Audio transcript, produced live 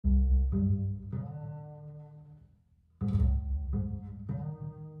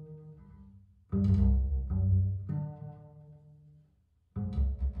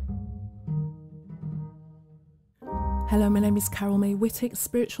Hello, my name is Carol May Whittick,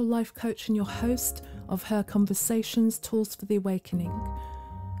 spiritual life coach and your host of Her Conversations, Tools for the Awakening.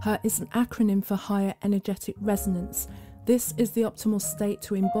 Her is an acronym for Higher Energetic Resonance. This is the optimal state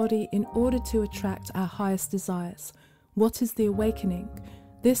to embody in order to attract our highest desires. What is the awakening?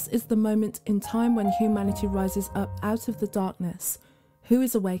 This is the moment in time when humanity rises up out of the darkness. Who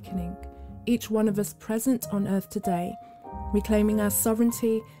is awakening? Each one of us present on earth today, reclaiming our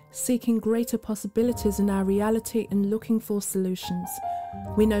sovereignty, seeking greater possibilities in our reality and looking for solutions.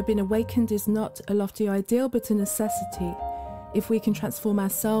 We know being awakened is not a lofty ideal but a necessity. If we can transform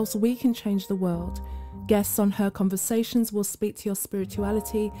ourselves, we can change the world. Guests on Her Conversations will speak to your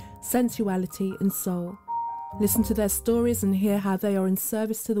spirituality, sensuality and soul. Listen to their stories and hear how they are in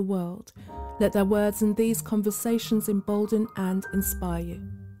service to the world. Let their words and these conversations embolden and inspire you.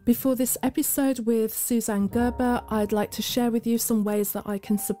 Before this episode with Suzanne Gerber, I'd like to share with you some ways that I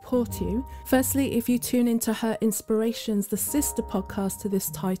can support you. Firstly, if you tune into Her Inspirations, the sister podcast to this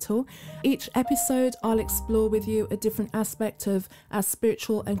title, each episode I'll explore with you a different aspect of our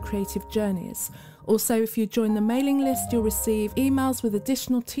spiritual and creative journeys. Also, if you join the mailing list, you'll receive emails with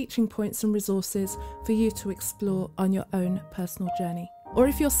additional teaching points and resources for you to explore on your own personal journey. Or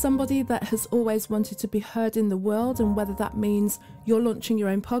if you're somebody that has always wanted to be heard in the world, and whether that means you're launching your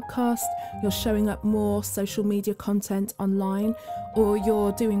own podcast, you're showing up more social media content online, or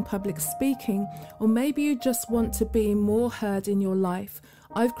you're doing public speaking, or maybe you just want to be more heard in your life,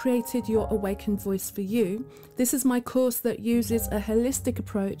 I've created Your Awakened Voice for you. This is my course that uses a holistic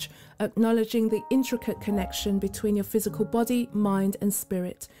approach, acknowledging the intricate connection between your physical body, mind and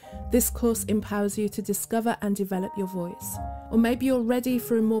spirit. This course empowers you to discover and develop your voice. Or maybe you're ready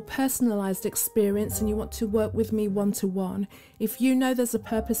for a more personalized experience and you want to work with me one-to-one. If you know there's a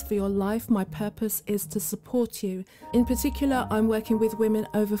purpose for your life, my purpose is to support you. In particular, I'm working with women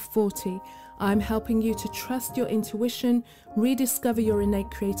over 40. I'm helping you to trust your intuition, rediscover your innate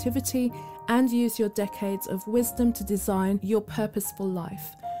creativity, and use your decades of wisdom to design your purposeful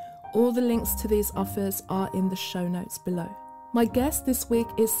life. All the links to these offers are in the show notes below. My guest this week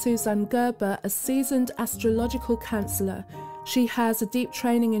is Suzanne Gerber, a seasoned astrological counselor. She has a deep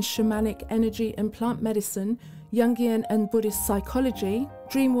training in shamanic energy and plant medicine, Jungian and Buddhist psychology,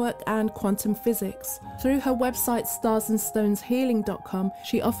 dream work and quantum physics. Through her website starsandstoneshealing.com,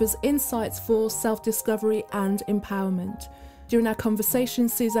 she offers insights for self-discovery and empowerment. During our conversation,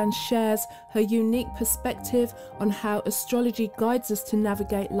 Suzanne shares her unique perspective on how astrology guides us to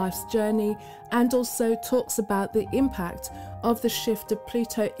navigate life's journey, and also talks about the impact of the shift of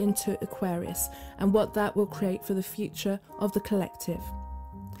Pluto into Aquarius and what that will create for the future of the collective.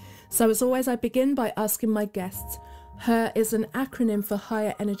 So as always, I begin by asking my guests, Her is an acronym for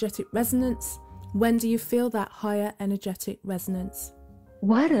Higher Energetic Resonance. When do you feel that higher energetic resonance?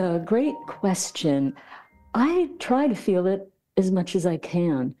 What a great question. I try to feel it as much as I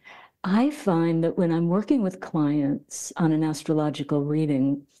can. I find that when I'm working with clients on an astrological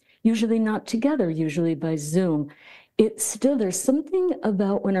reading, usually not together, usually by Zoom, there's something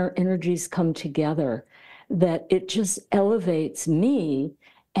about when our energies come together that it just elevates me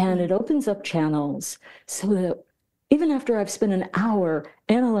and it opens up channels so that even after I've spent an hour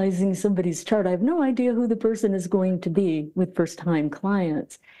analyzing somebody's chart, I have no idea who the person is going to be with first-time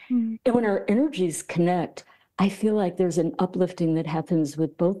clients. And when our energies connect, I feel like there's an uplifting that happens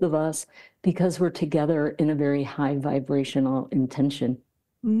with both of us because we're together in a very high vibrational intention.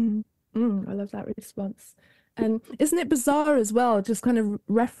 I love that response. And isn't it bizarre as well, just kind of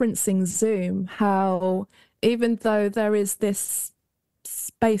referencing Zoom, how even though there is this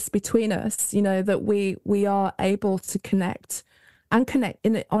space between us, you know, that we are able to connect on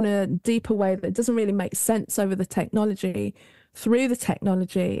a deeper way that doesn't really make sense over the technology, through the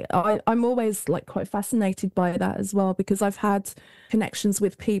technology. I'm always like quite fascinated by that as well, because I've had connections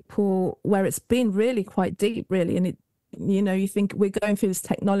with people where it's been really quite deep, really, and you think we're going through this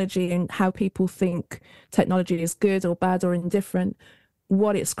technology and how people think technology is good or bad or indifferent,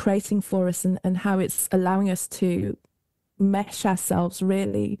 what it's creating for us and how it's allowing us to mesh ourselves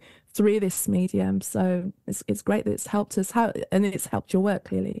really through this medium. So it's great that it's helped us, and it's helped your work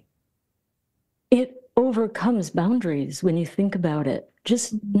clearly. It overcomes boundaries when you think about it.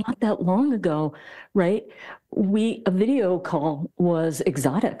 Just not that long ago, right? A video call was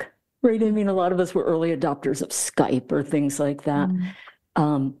exotic, right? I mean, a lot of us were early adopters of Skype or things like that.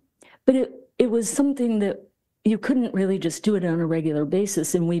 But it was something that you couldn't really just do it on a regular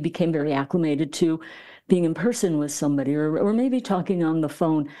basis. And we became very acclimated to being in person with somebody or maybe talking on the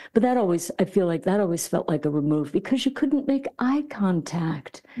phone. But I feel like that always felt like a remove because you couldn't make eye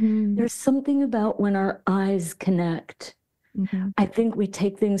contact. There's something about when our eyes connect. I think we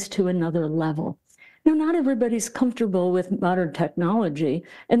take things to another level. No, not everybody's comfortable with modern technology.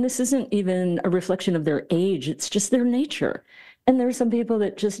 And this isn't even a reflection of their age, it's just their nature. And there are some people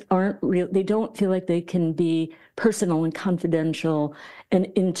that just aren't real, they don't feel like they can be personal and confidential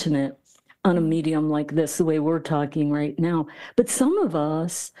and intimate on a medium like this, the way we're talking right now. But some of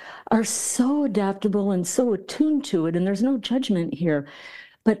us are so adaptable and so attuned to it, and there's no judgment here.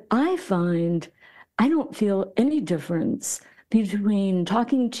 But I find I don't feel any difference between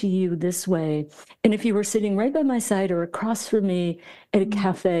talking to you this way and if you were sitting right by my side or across from me at a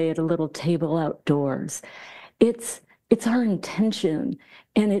cafe at a little table outdoors. It's our intention,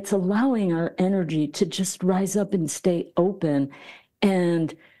 and it's allowing our energy to just rise up and stay open.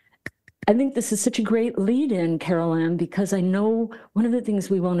 And I think this is such a great lead in, Carol Ann, because I know one of the things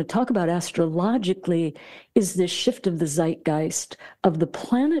we want to talk about astrologically is this shift of the zeitgeist of the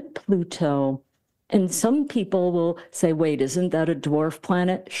planet Pluto. And some people will say, wait, isn't that a dwarf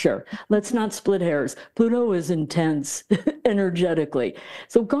planet? Sure, let's not split hairs. Pluto is intense energetically.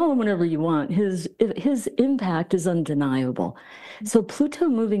 So call him whatever you want. His impact is undeniable. So Pluto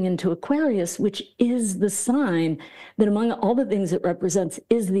moving into Aquarius, which is the sign that among all the things it represents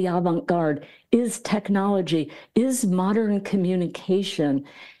is the avant-garde, is technology, is modern communication.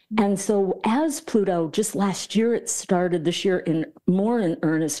 And so as Pluto, just last year it started, this year more in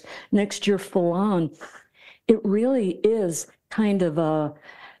earnest, next year full on, it really is kind of a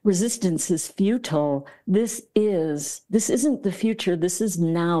resistance is futile. This isn't the future, this is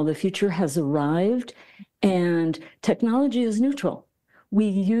now. The future has arrived, and technology is neutral. We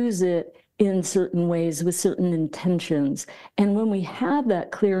use it in certain ways with certain intentions. And when we have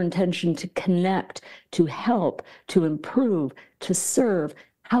that clear intention to connect, to help, to improve, to serve,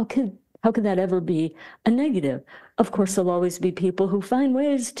 how could that ever be a negative? Of course, there'll always be people who find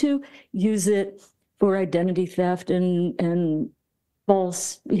ways to use it for identity theft and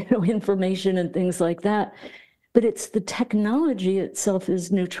false, information and things like that. But it's the technology itself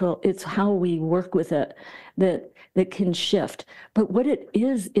is neutral. It's how we work with it that can shift. But what it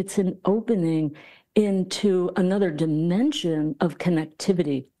is, it's an opening into another dimension of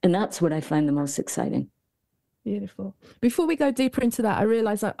connectivity. And that's what I find the most exciting. Beautiful. Before we go deeper into that, I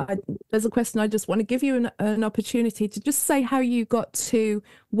realize there's a question. I just want to give you an opportunity to just say how you got to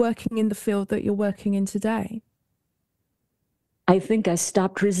working in the field that you're working in today. I think I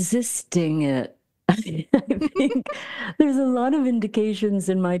stopped resisting it. I think there's a lot of indications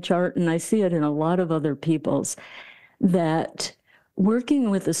in my chart, and I see it in a lot of other people's, that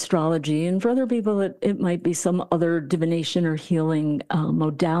working with astrology, and for other people, it might be some other divination or healing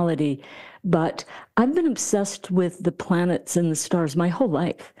modality, but I've been obsessed with the planets and the stars my whole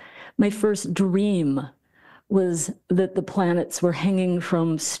life. My first dream was that the planets were hanging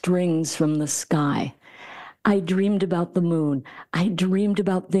from strings from the sky. I dreamed about the moon. I dreamed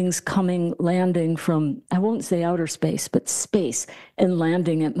about things coming, landing from, I won't say outer space, but space, and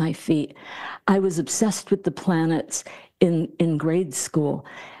landing at my feet. I was obsessed with the planets in grade school.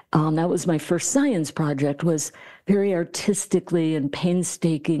 That was my first science project, was very artistically and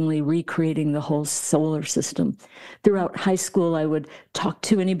painstakingly recreating the whole solar system. Throughout high school, I would talk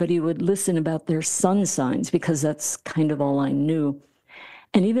to anybody who would listen about their sun signs, because that's kind of all I knew.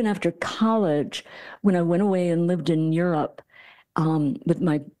 And even after college, when I went away and lived in Europe with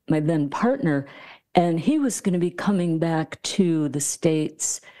my then partner, and he was going to be coming back to the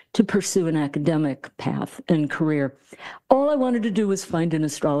States to pursue an academic path and career, all I wanted to do was find an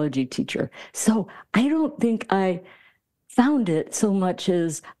astrology teacher. So I don't think I found it so much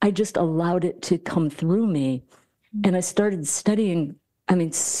as I just allowed it to come through me. And I started studying,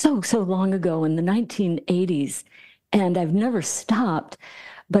 so long ago in the 1980s. And I've never stopped,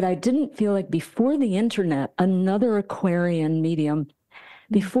 but I didn't feel like before the internet, another Aquarian medium,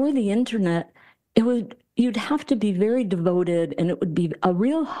 before the internet, you'd have to be very devoted, and it would be a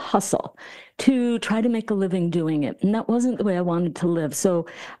real hustle to try to make a living doing it. And that wasn't the way I wanted to live. So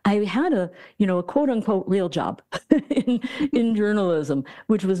I had a quote unquote real job in journalism,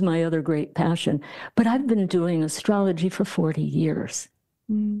 which was my other great passion. But I've been doing astrology for 40 years.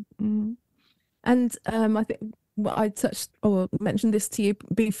 Mm-hmm. And I think I touched or mentioned this to you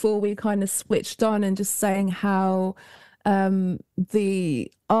before we kind of switched on, and just saying how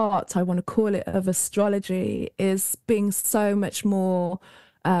the art, I want to call it, of astrology is being so much more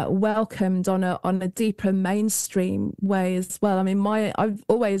welcomed on a deeper mainstream way as well. I've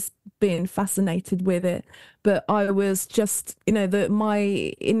always been fascinated with it, but I was just,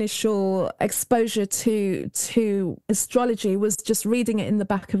 my initial exposure to astrology was just reading it in the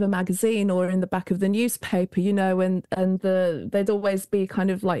back of a magazine or in the back of the newspaper, they'd always be kind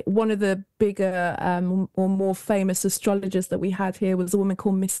of like one of the bigger or more famous astrologers that we had here was a woman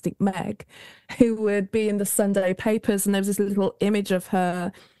called Mystic Meg, who would be in the Sunday papers, and there was this little image of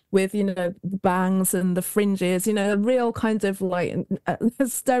her with, the bangs and the fringes, a real kind of like a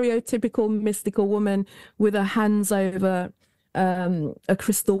stereotypical mystical woman with her hands over a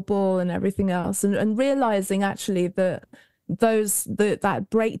crystal ball and everything else. And realizing actually that that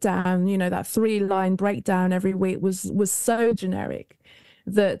breakdown, that 3-line breakdown every week was so generic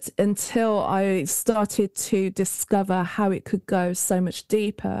that until I started to discover how it could go so much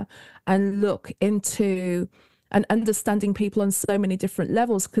deeper and look into and understanding people on so many different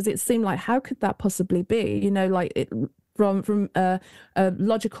levels, because it seemed like, how could that possibly be? From a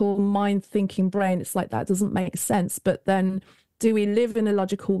logical mind thinking brain, it's like, that doesn't make sense. But then, do we live in a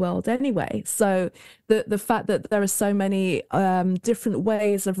logical world anyway? So the fact that there are so many different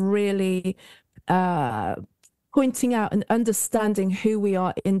ways of really pointing out and understanding who we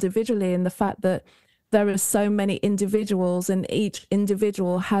are individually, and the fact that there are so many individuals and each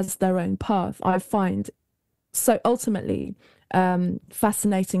individual has their own path, I find so ultimately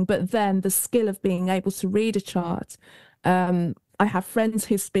fascinating. But then the skill of being able to read a chart, I have friends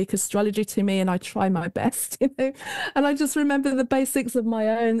who speak astrology to me, and I try my best, and I just remember the basics of my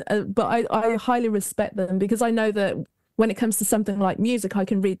own, but I highly respect them, because I know that when it comes to something like music, I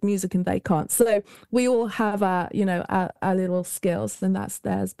can read music and they can't. So we all have our little skills, and that's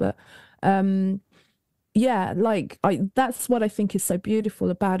theirs. But that's what I think is so beautiful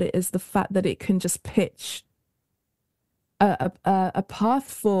about it, is the fact that it can just pitch a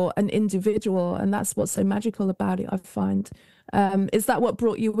path for an individual, and that's what's so magical about it, I find. Is that what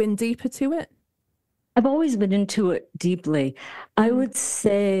brought you in deeper to it? I've always been into it deeply. I would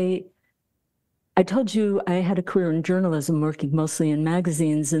say, I told you I had a career in journalism, working mostly in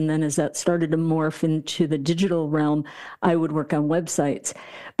magazines, and then as that started to morph into the digital realm, I would work on websites.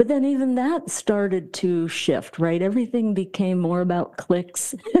 But then even that started to shift, right? Everything became more about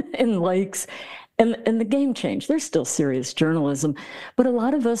clicks and likes. And the game changed. There's still serious journalism, but a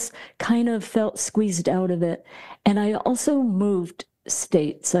lot of us kind of felt squeezed out of it. And I also moved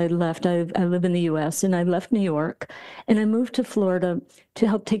states. I live in the US, and I left New York, and I moved to Florida to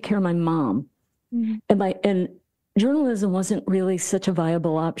help take care of my mom. Mm-hmm. And journalism wasn't really such a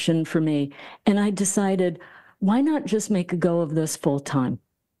viable option for me. And I decided, why not just make a go of this full time?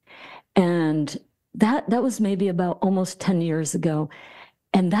 And that was maybe about almost 10 years ago.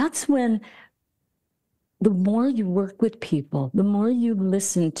 And that's when, the more you work with people, the more you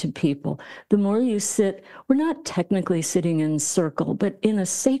listen to people, the more you sit, we're not technically sitting in circle, but in a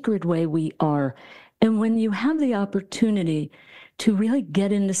sacred way we are. And when you have the opportunity to really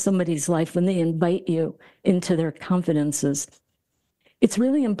get into somebody's life, when they invite you into their confidences, it's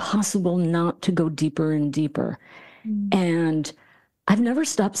really impossible not to go deeper and deeper. And I've never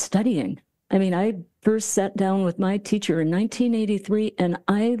stopped studying. I mean, I first sat down with my teacher in 1983, and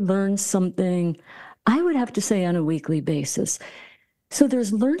I learned something, I would have to say, on a weekly basis. So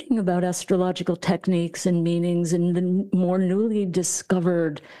there's learning about astrological techniques and meanings and the more newly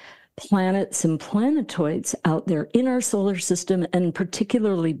discovered planets and planetoids out there in our solar system, and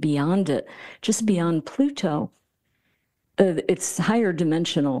particularly beyond it, just beyond Pluto. It's higher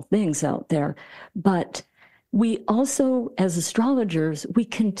dimensional things out there. But we also, as astrologers, we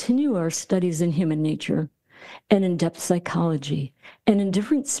continue our studies in human nature and in depth psychology and in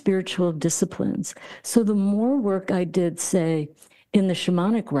different spiritual disciplines. So the more work I did, say, in the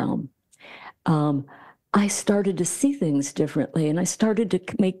shamanic realm, I started to see things differently, and I started to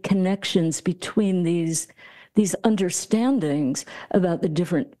make connections between these understandings about the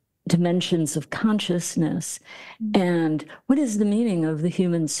different dimensions of consciousness, and what is the meaning of the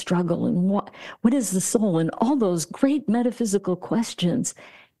human struggle, and what is the soul, and all those great metaphysical questions.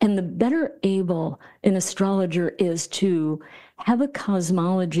 And the better able an astrologer is to have a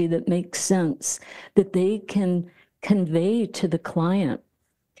cosmology that makes sense, that they can convey to the client,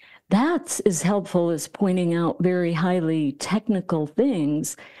 that's as helpful as pointing out very highly technical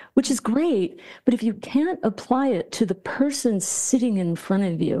things, which is great. But if you can't apply it to the person sitting in front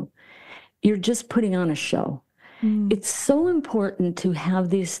of you, you're just putting on a show. It's so important to have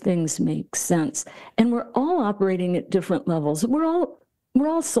these things make sense. And we're all operating at different levels. We're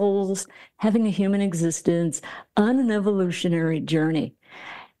all souls having a human existence on an evolutionary journey.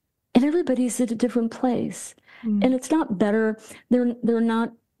 And everybody's at a different place. And it's not better. They're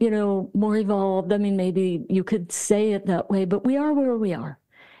not, more evolved. I mean, maybe you could say it that way, but we are where we are.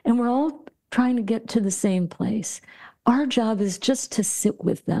 And we're all trying to get to the same place. Our job is just to sit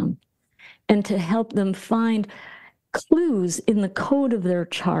with them and to help them find clues in the code of their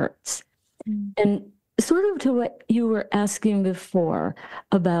charts. And sort of to what you were asking before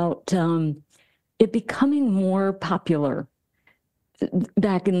about it becoming more popular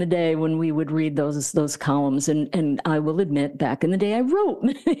back in the day when we would read those columns, and I will admit, back in the day, I wrote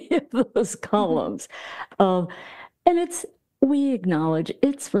many of those columns. And we acknowledge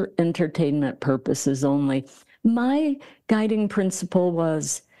it's for entertainment purposes only. My guiding principle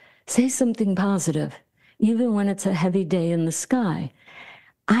was say something positive, even when it's a heavy day in the sky.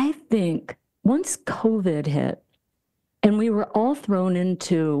 I think once COVID hit and we were all thrown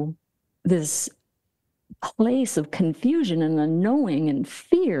into this place of confusion and unknowing and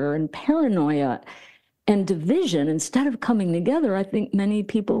fear and paranoia and division, instead of coming together, I think many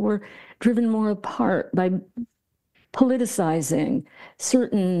people were driven more apart by politicizing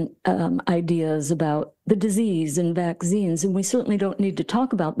certain ideas about the disease and vaccines. And we certainly don't need to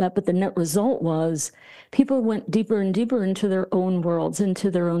talk about that, but the net result was people went deeper and deeper into their own worlds, into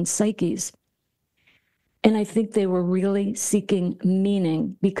their own psyches. And I think they were really seeking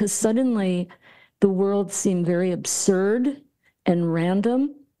meaning, because suddenly the world seemed very absurd and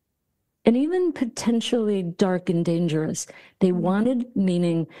random and even potentially dark and dangerous. They wanted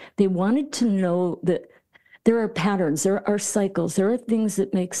meaning. They wanted to know that there are patterns, there are cycles, there are things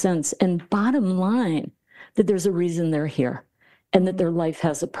that make sense. And bottom line, that there's a reason they're here and that their life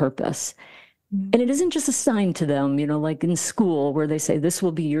has a purpose. And it isn't just assigned to them, like in school where they say, this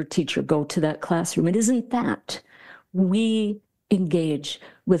will be your teacher, go to that classroom. It isn't that. We engage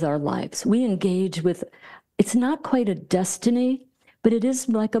with our lives. We engage with, it's not quite a destiny, but it is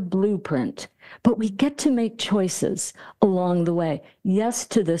like a blueprint. But we get to make choices along the way. Yes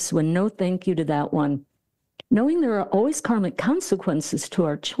to this one, no thank you to that one. Knowing there are always karmic consequences to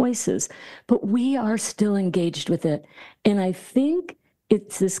our choices, but we are still engaged with it. And I think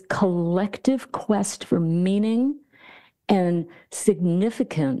it's this collective quest for meaning and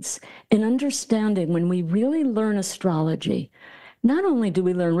significance and understanding. When we really learn astrology, not only do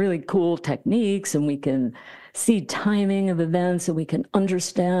we learn really cool techniques and we can see timing of events and we can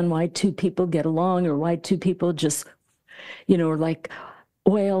understand why two people get along or why two people just, are like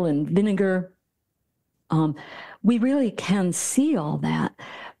oil and vinegar. We really can see all that.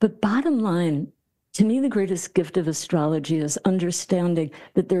 But bottom line, to me, the greatest gift of astrology is understanding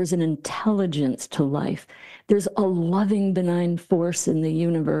that there's an intelligence to life. There's a loving, benign force in the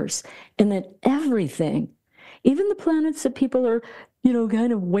universe, and that everything, even the planets that people are,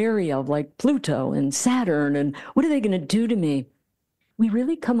 kind of wary of, like Pluto and Saturn, and what are they going to do to me? We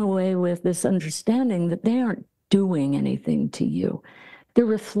really come away with this understanding that they aren't doing anything to you. They're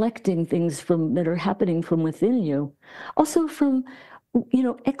reflecting things that are happening from within you. Also from,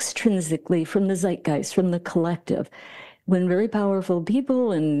 extrinsically from the zeitgeist, from the collective. When very powerful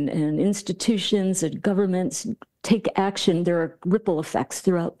people and institutions and governments take action, there are ripple effects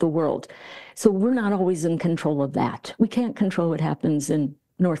throughout the world. So we're not always in control of that. We can't control what happens in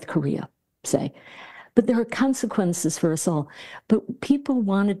North Korea, say. But there are consequences for us all. But people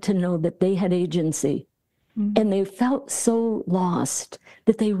wanted to know that they had agency. And they felt so lost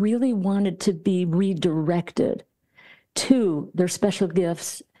that they really wanted to be redirected to their special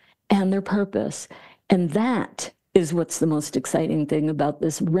gifts and their purpose. And that is what's the most exciting thing about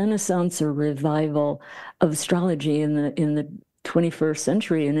this renaissance or revival of astrology in the 21st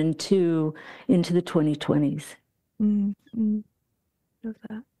century and into the 2020s. Love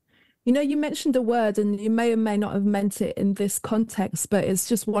that. You mentioned a word, and you may or may not have meant it in this context, but it's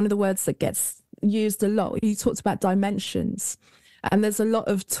just one of the words that gets used a lot. You talked about dimensions, and there's a lot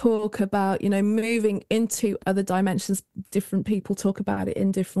of talk about, moving into other dimensions. Different people talk about it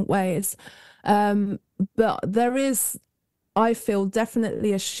in different ways. But there is, I feel,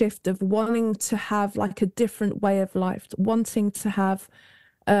 definitely a shift of wanting to have like a different way of life, wanting to have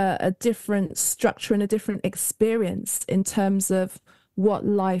a different structure and a different experience in terms of what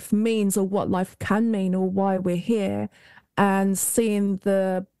life means or what life can mean or why we're here, and seeing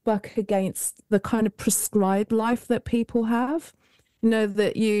the buck against the kind of prescribed life that people have.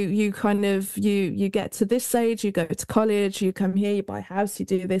 That you kind of you get to this age, you go to college, you come here, you buy a house, you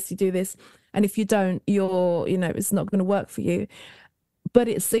do this, and if you don't, you're it's not going to work for you. But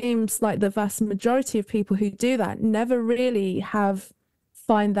it seems like the vast majority of people who do that never really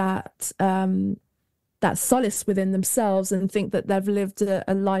find that that solace within themselves and think that they've lived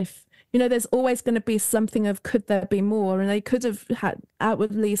a life. There's always going to be something of, could there be more? And they could have had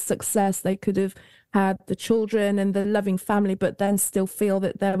outwardly success. They could have had the children and the loving family, but then still feel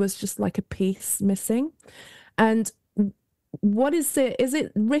that there was just like a piece missing. And what is it? Is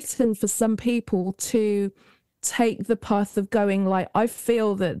it written for some people to take the path of going like, I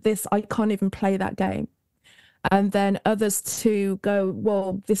feel that this, I can't even play that game. And then others to go,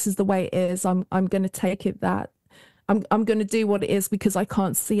 well, this is the way it is. I'm going to take it that I'm going to do what it is because I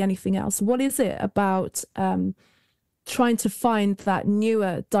can't see anything else. What is it about trying to find that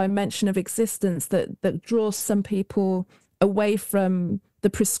newer dimension of existence that draws some people away from the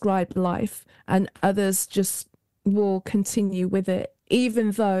prescribed life and others just will continue with it,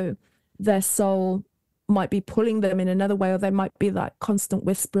 even though their soul might be pulling them in another way, or there might be that constant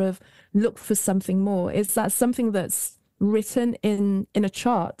whisper of look for something more? Is that something that's written in a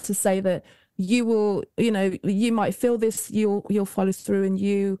chart to say that you will, you might feel this, you'll follow through and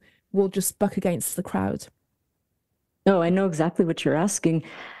you will just buck against the crowd? No, I know exactly what you're asking.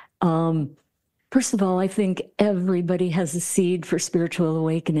 First of all, I think everybody has a seed for spiritual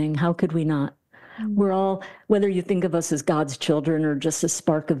awakening. How could we not? We're all, whether you think of us as God's children or just a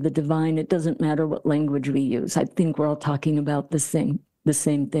spark of the divine, it doesn't matter what language we use. I think we're all talking about the same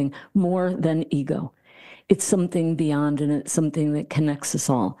thing, more than ego. It's something beyond, and it's something that connects us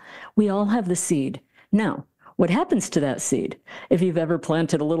all. We all have the seed. Now, what happens to that seed? If you've ever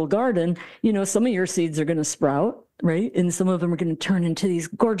planted a little garden, some of your seeds are going to sprout, right? And some of them are going to turn into these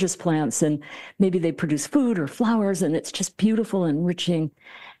gorgeous plants, and maybe they produce food or flowers, and it's just beautiful and enriching.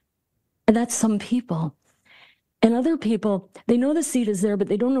 And that's some people. And other people, they know the seed is there, but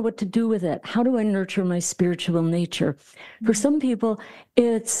they don't know what to do with it. How do I nurture my spiritual nature? For some people,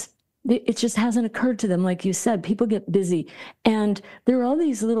 it just hasn't occurred to them. Like you said, people get busy. And there are all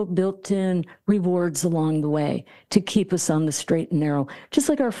these little built-in rewards along the way to keep us on the straight and narrow, just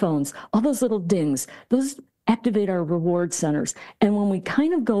like our phones. All those little dings, those activate our reward centers. And when we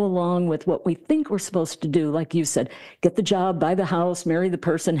kind of go along with what we think we're supposed to do, like you said, get the job, buy the house, marry the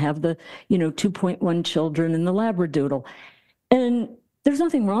person, have the, 2.1 children and the Labradoodle. And there's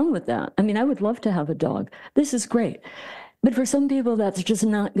nothing wrong with that. I mean, I would love to have a dog. This is great. But for some people, that's just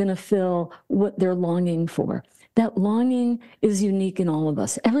not going to fill what they're longing for. That longing is unique in all of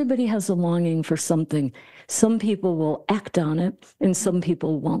us. Everybody has a longing for something. Some people will act on it, and some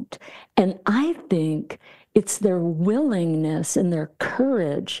people won't. And I think it's their willingness and their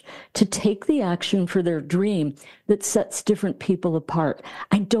courage to take the action for their dream that sets different people apart.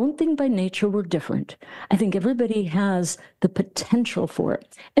 I don't think by nature we're different. I think everybody has the potential for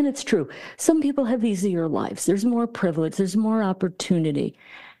it. And it's true. Some people have easier lives. There's more privilege. There's more opportunity.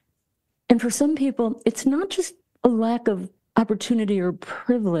 And for some people, it's not just a lack of opportunity or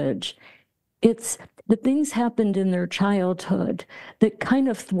privilege. It's the things happened in their childhood that kind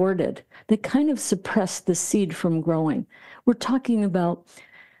of thwarted, that kind of suppressed the seed from growing. We're talking about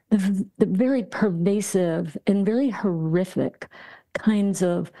the very pervasive and very horrific kinds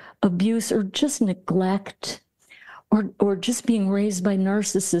of abuse or just neglect, or just being raised by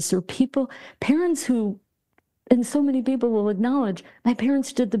narcissists or parents who, and so many people will acknowledge, my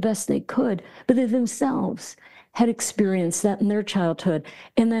parents did the best they could, but they themselves had experienced that in their childhood.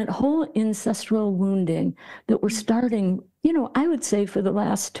 And that whole ancestral wounding that we're starting, I would say for the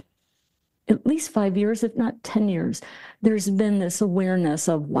last at least 5 years, if not 10 years, there's been this awareness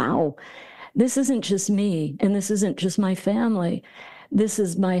of, wow, this isn't just me, and this isn't just my family. This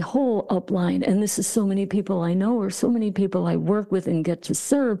is my whole upline, and this is so many people I know, or so many people I work with and get to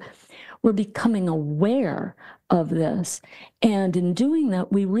serve. We're becoming aware of this. And in doing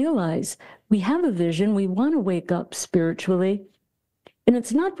that, we realize we have a vision. We want to wake up spiritually. And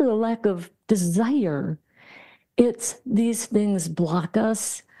it's not for the lack of desire. It's these things block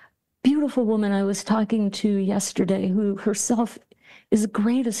us. Beautiful woman I was talking to yesterday, who herself is a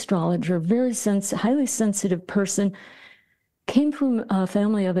great astrologer, very highly sensitive person, came from a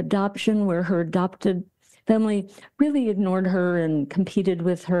family of adoption where her adopted family really ignored her and competed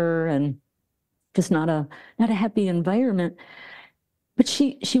with her, and just not a happy environment. But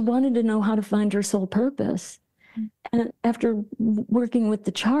she wanted to know how to find her soul purpose. And after working with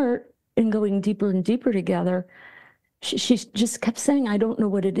the chart and going deeper and deeper together, she just kept saying, I don't know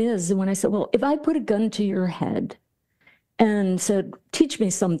what it is. And when I said, well, if I put a gun to your head and said, teach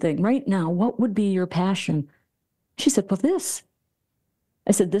me something right now, what would be your passion? She said, well, this.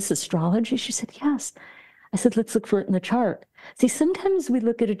 I said, this astrology? She said, yes. I said, let's look for it in the chart. See, sometimes we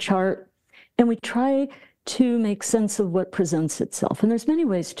look at a chart and we try to make sense of what presents itself. And there's many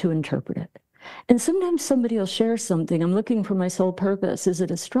ways to interpret it. And sometimes somebody will share something. I'm looking for my soul purpose. Is it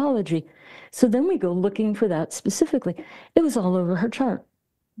astrology? So then we go looking for that specifically. It was all over her chart.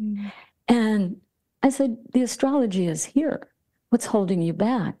 And I said, the astrology is here. What's holding you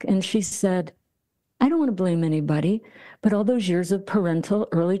back? And she said, I don't want to blame anybody, but all those years of parental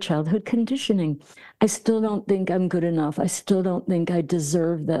early childhood conditioning, I still don't think I'm good enough. I still don't think I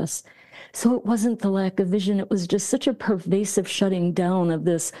deserve this. So it wasn't the lack of vision. It was just such a pervasive shutting down of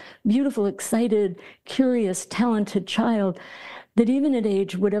this beautiful, excited, curious, talented child that even at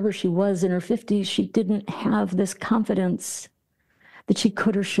age, whatever she was in her 50s, she didn't have this confidence that she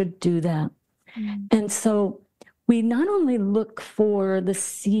could or should do that. And so we not only look for the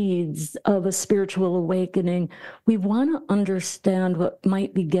seeds of a spiritual awakening, we want to understand what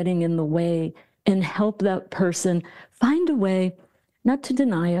might be getting in the way and help that person find a way not to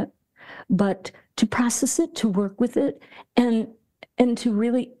deny it, but to process it, to work with it, and to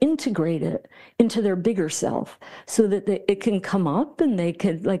really integrate it into their bigger self so that it can come up and they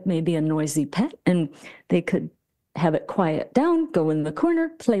could, like maybe a noisy pet, and they could have it quiet down, go in the corner,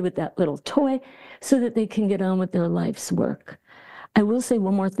 play with that little toy so that they can get on with their life's work. I will say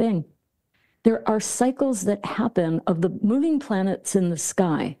one more thing. There are cycles that happen of the moving planets in the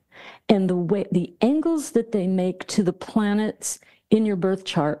sky and the angles that they make to the planets in your birth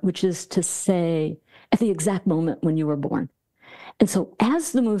chart, which is to say at the exact moment when you were born. And so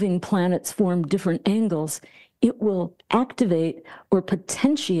as the moving planets form different angles, it will activate or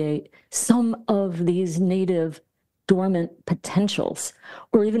potentiate some of these native dormant potentials.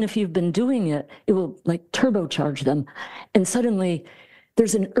 Or even if you've been doing it, it will like turbocharge them. And suddenly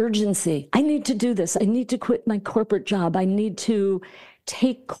there's an urgency. I need to do this. I need to quit my corporate job. I need to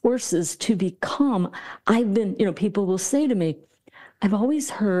take courses to become. People will say to me, I've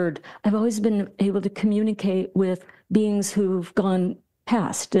always been able to communicate with beings who've gone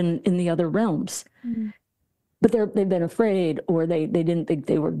past in the other realms. But they've been afraid, or they didn't think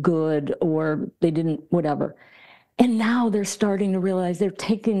they were good, or they didn't, whatever. And now they're starting to realize they're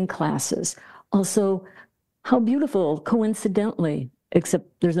taking classes. Also, how beautiful, coincidentally, except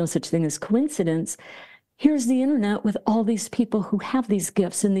there's no such thing as coincidence, here's the internet with all these people who have these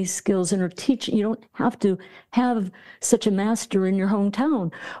gifts and these skills and are teaching. You don't have to have such a master in your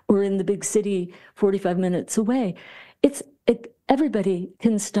hometown or in the big city 45 minutes away. Everybody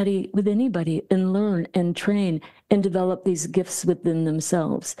can study with anybody and learn and train and develop these gifts within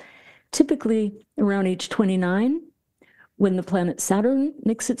themselves. Typically around age 29, when the planet Saturn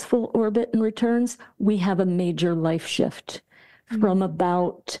makes its full orbit and returns, we have a major life shift. From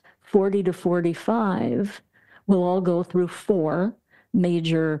about 40 to 45, we'll all go through 4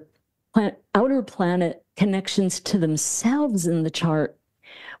 major outer planet connections to themselves in the chart,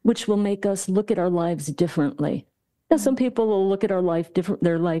 which will make us look at our lives differently. Now, some people will look at their life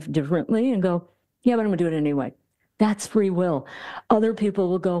differently and go, yeah, but I'm going to do it anyway. That's free will. Other people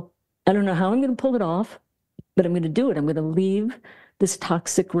will go, I don't know how I'm going to pull it off, but I'm going to do it. I'm going to leave this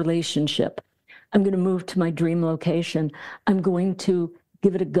toxic relationship. I'm going to move to my dream location. I'm going to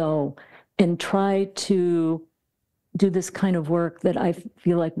give it a go and try to do this kind of work that I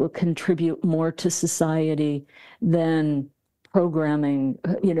feel like will contribute more to society than programming,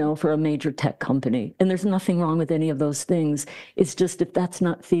 for a major tech company. And there's nothing wrong with any of those things. It's just if that's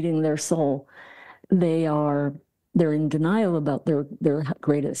not feeding their soul, they're in denial about their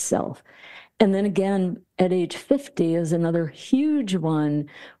greatest self. And then again, at age 50 is another huge one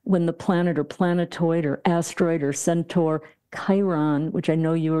when the planet or planetoid or asteroid or centaur Chiron, which I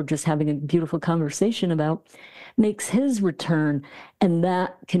know you were just having a beautiful conversation about, makes his return. And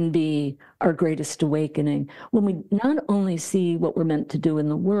that can be our greatest awakening. When we not only see what we're meant to do in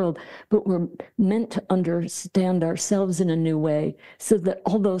the world, but we're meant to understand ourselves in a new way so that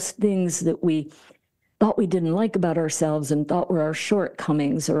all those things that we thought we didn't like about ourselves and thought were our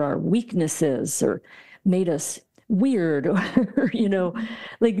shortcomings or our weaknesses or made us weird or,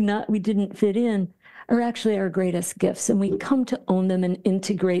 we didn't fit in, are actually our greatest gifts. And we come to own them and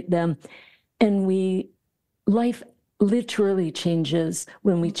integrate them. And life literally changes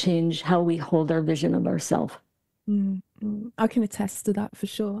when we change how we hold our vision of ourselves. I can attest to that for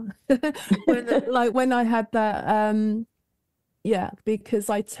sure. when I had that, because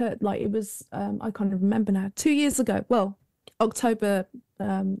I turned, it was, I can't remember now, 2 years ago. Well, October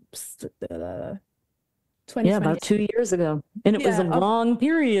 2020. Yeah, about 2 years ago. And it was a long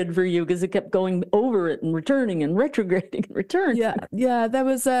period for you because it kept going over it and returning and retrograding and returning. Yeah. There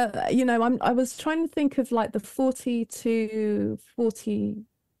was I was trying to think of the 40 to 40.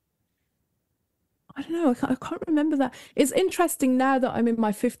 I don't know. I can't remember that. It's interesting now that I'm in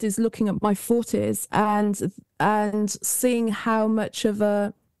my 50s, looking at my 40s and seeing how much of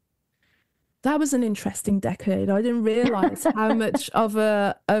that was an interesting decade. I didn't realize how much of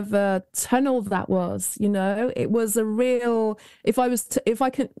a tunnel that was. It was a real.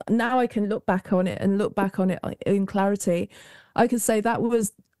 Now I can look back on it in clarity. I can say that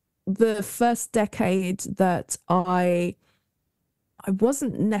was the first decade that I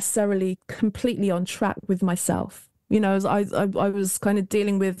wasn't necessarily completely on track with myself. You know, I was kind of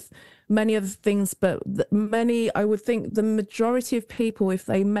dealing with many other things, but I would think the majority of people, if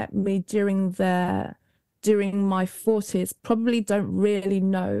they met me during my 40s, probably don't really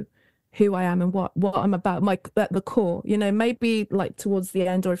know who I am and what I'm about, at the core. You know, maybe like towards the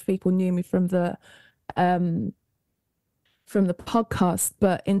end, or if people knew me from the podcast,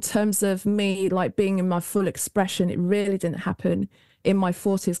 but in terms of me like being in my full expression, it really didn't happen in my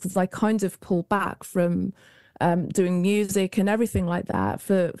 40s, because I kind of pulled back from doing music and everything like that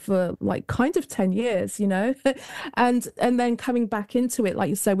for like kind of 10 years, you know. and then coming back into it, like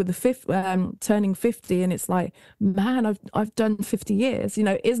you said, with the turning 50, and it's like, man, I've done 50 years, you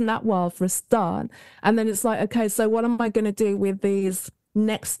know, isn't that wild for a start? And then it's like, okay, so what am I going to do with these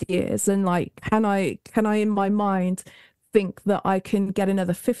next years? And like, can I in my mind think that I can get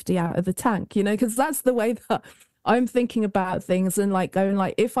another 50 out of the tank, you know, because that's the way that I'm thinking about things, and like going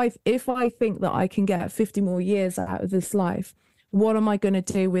like, if I think that I can get 50 more years out of this life, what am I going to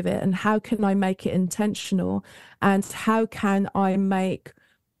do with it, and how can I make it intentional, and how can I make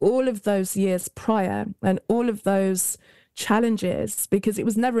all of those years prior and all of those challenges, because it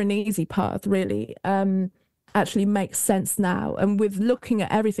was never an easy path really, actually makes sense now. And with looking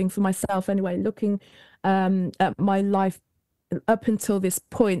at everything for myself anyway, looking at my life up until this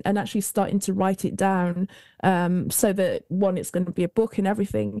point, and actually starting to write it down, so that one, it's going to be a book and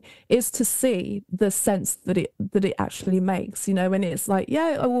everything, is to see the sense that it actually makes, you know. And it's like,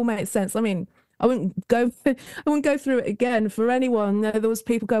 yeah, it all makes sense. I mean, I wouldn't go through it again for anyone. There was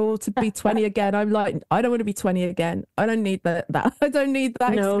people go, oh, to be 20 again. I'm like, I don't want to be 20 again. I don't need that. I don't need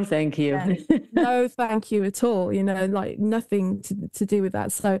that. No, thank you. No, thank you at all. You know, like nothing to do with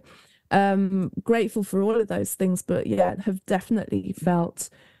that. So grateful for all of those things, but yeah, have definitely felt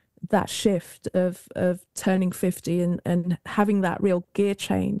that shift of turning 50 and having that real gear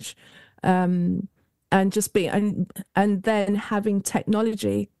change, and just being and then having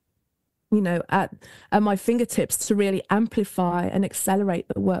technology, you know, at my fingertips to really amplify and accelerate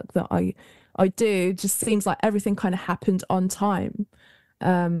the work that I do. Just seems like everything kind of happened on time.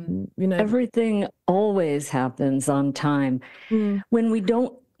 You know, everything always happens on time. When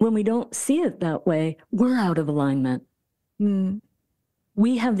we don't see it that way, we're out of alignment.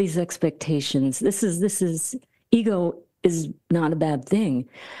 We have these expectations. This is ego is not a bad thing,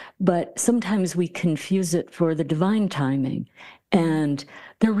 but sometimes we confuse it for the divine timing. And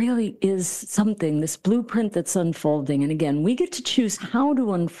there really is something, this blueprint that's unfolding. And again, we get to choose how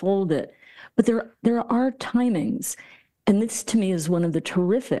to unfold it, but there are timings. And this to me is one of the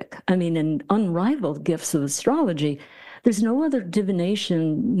terrific, I mean, and unrivaled gifts of astrology. There's no other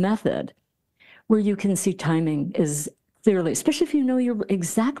divination method where you can see timing as clearly, especially if you know your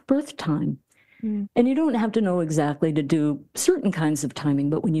exact birth time. And you don't have to know exactly to do certain kinds of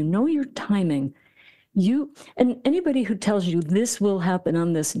timing, but when you know your timing, and anybody who tells you this will happen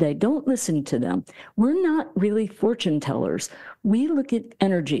on this day, don't listen to them. We're not really fortune tellers. We look at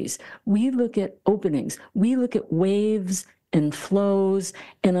energies, we look at openings, we look at waves and flows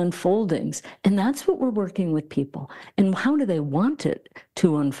and unfoldings. And that's what we're working with people. And how do they want it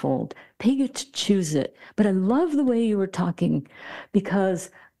to unfold? They get to choose it. But I love the way you were talking, because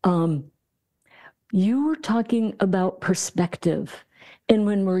you were talking about perspective. And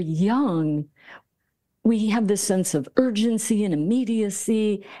when we're young, we have this sense of urgency and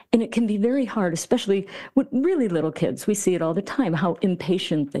immediacy, and it can be very hard, especially with really little kids. We see it all the time, how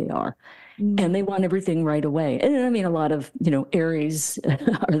impatient they are. And they want everything right away. And I mean, a lot of, you know, Aries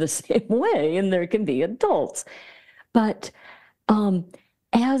are the same way, and there can be adults. But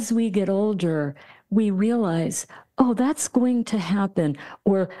as we get older, we realize, oh, that's going to happen.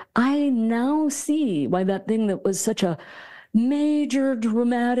 Or I now see why that thing that was such a major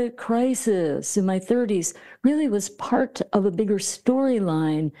dramatic crisis in my 30s really was part of a bigger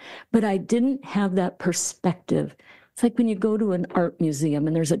storyline, but I didn't have that perspective. It's like when you go to an art museum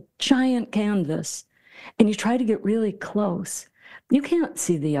and there's a giant canvas and you try to get really close. You can't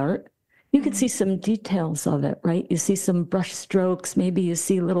see the art. You can see some details of it, right? You see some brush strokes, maybe you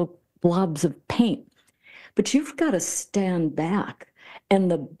see little blobs of paint, but you've got to stand back.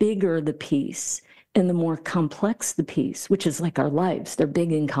 And the bigger the piece and the more complex the piece, which is like our lives, they're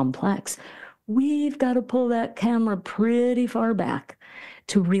big and complex, we've got to pull that camera pretty far back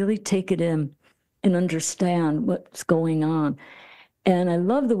to really take it in and understand what's going on. And I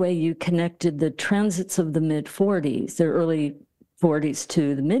love the way you connected the transits of the mid-40s, the early 40s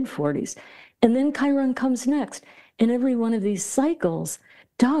to the mid-40s. And then Chiron comes next. And every one of these cycles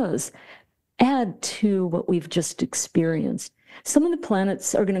does add to what we've just experienced. Some of the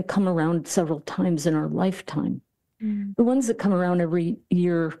planets are going to come around several times in our lifetime. The ones that come around every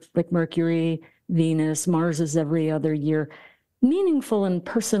year, like Mercury, Venus, Mars is every other year, meaningful in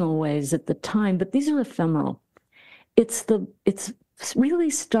personal ways at the time, but these are ephemeral. It's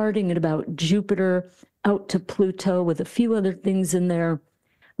really starting at about Jupiter out to Pluto with a few other things in there,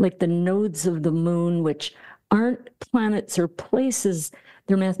 like the nodes of the moon, which aren't planets or places.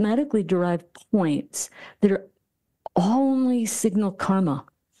 They're mathematically derived points that are only signal karma.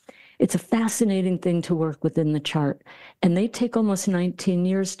 It's a fascinating thing to work within the chart. And they take almost 19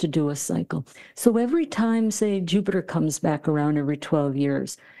 years to do a cycle. So every time, say, Jupiter comes back around every 12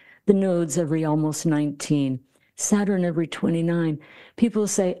 years, the nodes every almost 19, Saturn every 29, people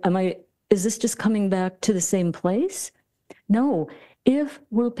say, is this just coming back to the same place? No, if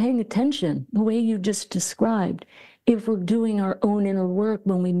we're paying attention the way you just described, if we're doing our own inner work,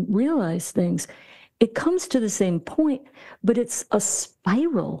 when we realize things, it comes to the same point, but it's a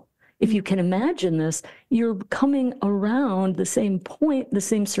spiral. If you can imagine this, you're coming around the same point, the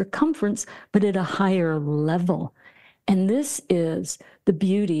same circumference, but at a higher level. And this is the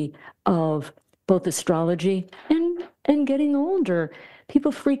beauty of both astrology and getting older.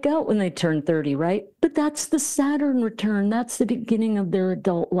 People freak out when they turn 30, right? But that's the Saturn return. That's the beginning of their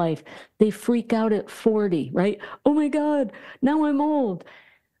adult life. They freak out at 40, right? Oh my God, now I'm old.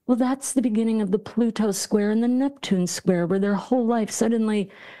 Well, that's the beginning of the Pluto square and the Neptune square, where their whole life suddenly,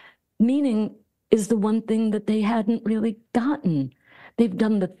 meaning is the one thing that they hadn't really gotten. They've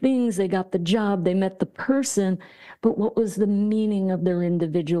done the things, they got the job, they met the person, but what was the meaning of their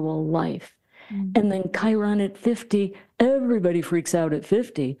individual life? And then Chiron at 50, everybody freaks out at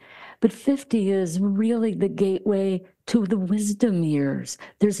 50, but 50 is really the gateway to the wisdom years.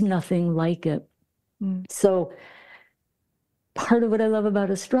 There's nothing like it. So part of what I love about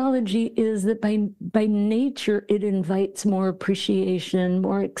astrology is that by nature, it invites more appreciation,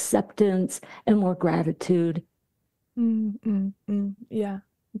 more acceptance, and more gratitude. Yeah,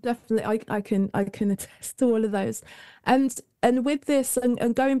 definitely. I can attest to all of those. And with this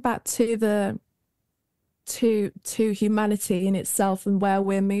and going back to the to humanity in itself and where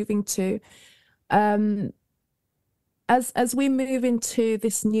we're moving to, as we move into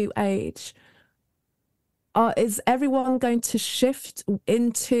this new age, is everyone going to shift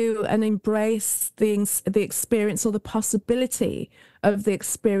into and embrace the experience or the possibility of the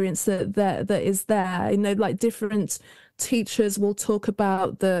experience that is there? You know, like different teachers will talk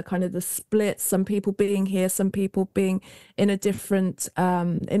about the kind of the split, some people being here, some people being in a different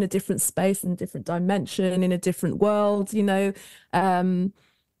space, in a different dimension, in a different world, you know.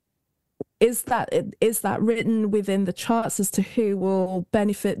 Is that written within the charts as to who will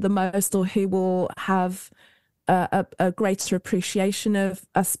benefit the most or who will have a greater appreciation of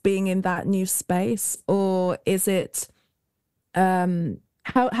us being in that new space? Or is it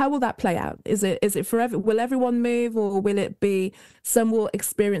how will that play out? Is it forever? Will everyone move, or will it be some will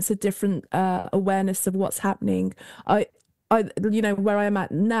experience a different awareness of what's happening? I you know, where I am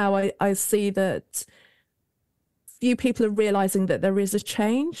at now, I see that few people are realizing that there is a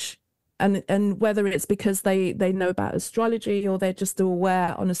change. And whether it's because they know about astrology or they're just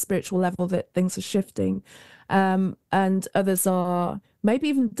aware on a spiritual level that things are shifting, and others are maybe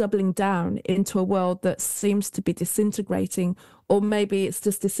even doubling down into a world that seems to be disintegrating, or maybe it's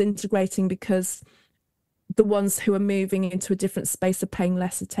just disintegrating because the ones who are moving into a different space are paying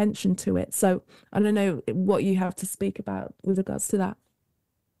less attention to it. So I don't know what you have to speak about with regards to that.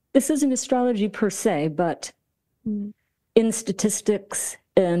 This isn't astrology per se, but in statistics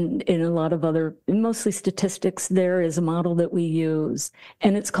and in a lot of other, mostly statistics, there is a model that we use,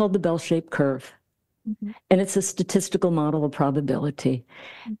 and it's called the bell-shaped curve. And it's a statistical model of probability.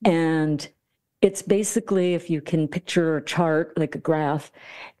 And it's basically, if you can picture a chart, like a graph,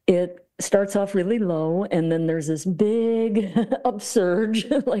 it starts off really low, and then there's this big upsurge,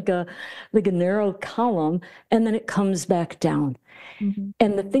 like a narrow column, and then it comes back down.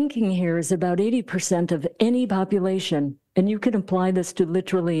 And the thinking here is about 80% of any population, and you can apply this to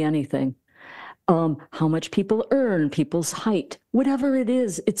literally anything, how much people earn, people's height, whatever it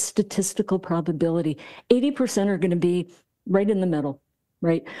is, it's statistical probability. 80% are going to be right in the middle,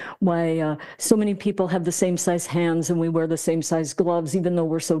 right? Why so many people have the same size hands and we wear the same size gloves, even though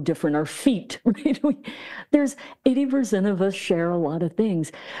we're so different, our feet, right? There's 80% of us share a lot of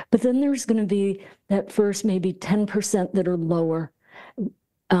things, but then there's going to be that first maybe 10% that are lower,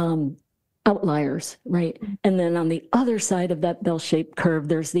 outliers, right? And then on the other side of that bell-shaped curve,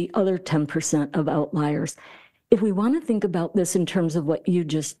 there's the other 10% of outliers. If we want to think about this in terms of what you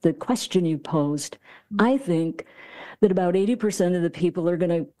just, the question you posed, I think that about 80% of the people are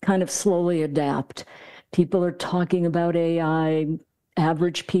going to kind of slowly adapt. People are talking about AI.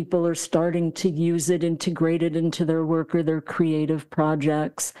 Average people are starting to use it, integrate it into their work or their creative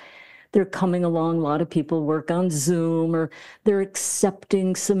projects. They're coming along. A lot of people work on Zoom, or they're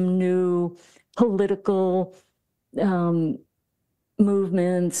accepting some new political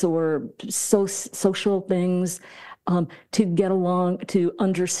movements or social things to get along, to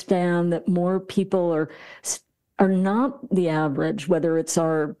understand that more people are not the average, whether it's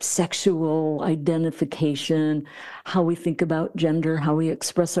our sexual identification, how we think about gender, how we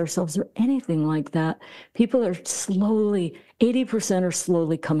express ourselves, or anything like that. People are slowly, 80% are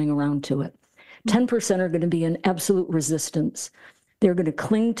slowly coming around to it. 10% are going to be in absolute resistance. They're going to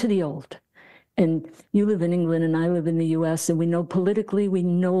cling to the old. And you live in England and I live in the US, and we know politically, we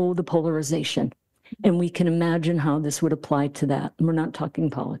know the polarization. And we can imagine how this would apply to that. And we're not talking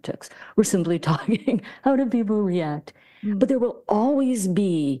politics. We're simply talking how do people react. But there will always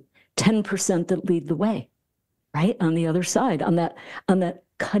be 10% that lead the way, right? On the other side, on that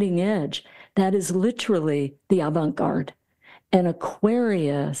cutting edge. That is literally the avant-garde. And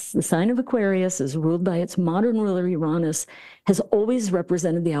Aquarius, the sign of Aquarius, is ruled by its modern ruler Uranus, has always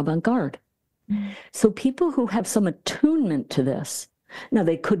represented the avant-garde. So people who have some attunement to this, now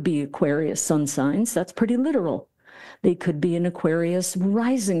they could be Aquarius sun signs, that's pretty literal. They could be an Aquarius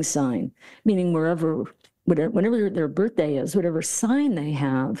rising sign, meaning whenever their birthday is, whatever sign they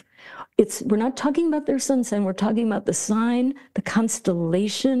have, we're not talking about their sun sign, we're talking about the sign, the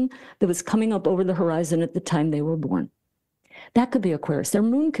constellation that was coming up over the horizon at the time they were born. That could be Aquarius. Their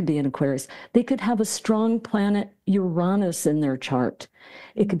moon could be in Aquarius. They could have a strong planet Uranus in their chart.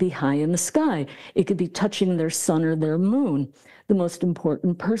 It could be high in the sky. It could be touching their sun or their moon, the most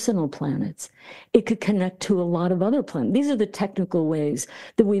important personal planets. It could connect to a lot of other planets. These are the technical ways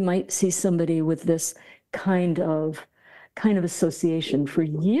that we might see somebody with this kind of association. For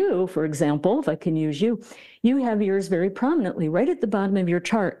you, for example, if I can use you, you have yours very prominently right at the bottom of your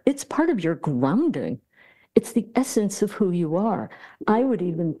chart. It's part of your grounding. It's the essence of who you are. I would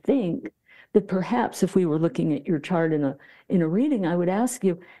even think that perhaps if we were looking at your chart in a reading, I would ask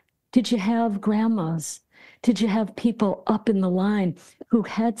you, did you have grandmas? Did you have people up in the line who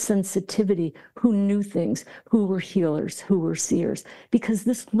had sensitivity, who knew things, who were healers, who were seers? Because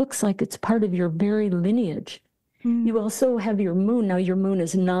this looks like it's part of your very lineage. You also have your moon. Now, your moon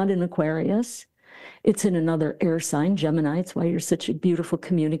is not in Aquarius. It's in another air sign, Gemini. It's why you're such a beautiful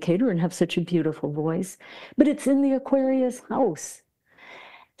communicator and have such a beautiful voice. But it's in the Aquarius house.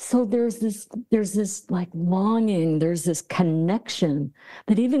 So there's this like longing, there's this connection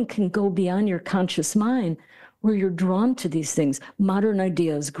that even can go beyond your conscious mind, where you're drawn to these things, modern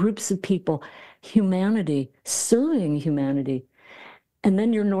ideas, groups of people, humanity, serving humanity. And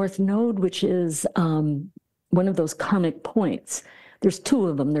then your North Node, which is one of those karmic points. There's two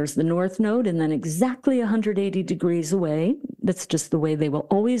of them. There's the North Node, and then exactly 180 degrees away, that's just the way they will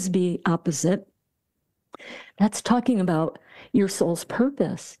always be opposite. That's talking about your soul's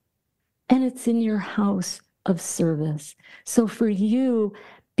purpose, and it's in your house of service. So for you,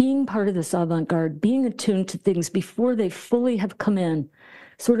 being part of this avant-garde, being attuned to things before they fully have come in,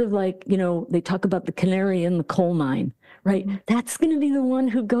 sort of like, they talk about the canary in the coal mine, right? That's going to be the one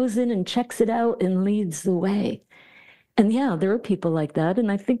who goes in and checks it out and leads the way. And yeah, there are people like that,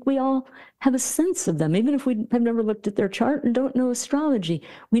 and I think we all have a sense of them. Even if we have never looked at their chart and don't know astrology,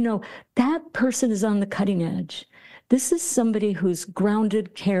 we know that person is on the cutting edge. This is somebody who's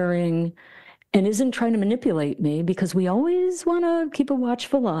grounded, caring, and isn't trying to manipulate me, because we always want to keep a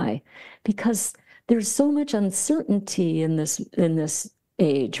watchful eye, because there's so much uncertainty in this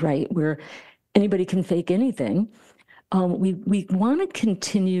age, right, where anybody can fake anything. We want to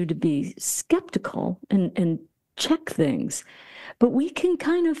continue to be skeptical and check things, but we can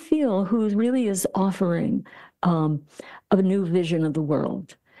kind of feel who really is offering a new vision of the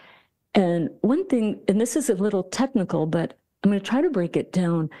world. And one thing, and this is a little technical, but I'm going to try to break it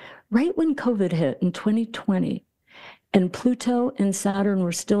down. Right when COVID hit in 2020, and Pluto and Saturn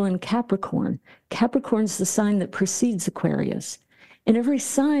were still in Capricorn. Capricorn's the sign that precedes Aquarius. And every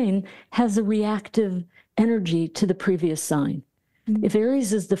sign has a reactive energy to the previous sign. If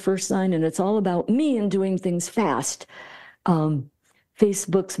Aries is the first sign and it's all about me and doing things fast,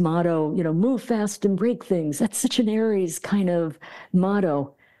 Facebook's motto, move fast and break things. That's such an Aries kind of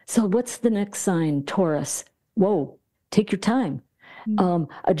motto. So what's the next sign? Taurus. Whoa, take your time.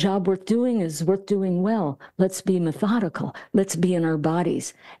 A job worth doing is worth doing well. Let's be methodical. Let's be in our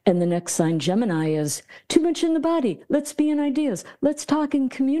bodies. And the next sign, Gemini, is too much in the body. Let's be in ideas. Let's talk and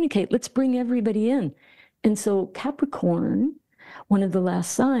communicate. Let's bring everybody in. And so Capricorn one of the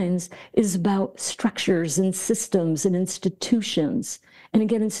last signs, is about structures and systems and institutions. And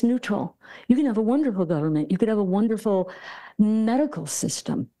again, it's neutral. You can have a wonderful government. You could have a wonderful medical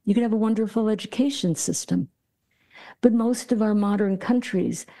system. You could have a wonderful education system. But most of our modern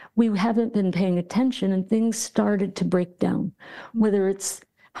countries, we haven't been paying attention, and things started to break down. Whether it's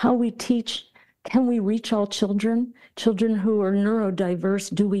how we teach, can we reach all children? Children who are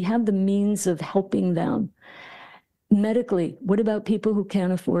neurodiverse, do we have the means of helping them? Medically, what about people who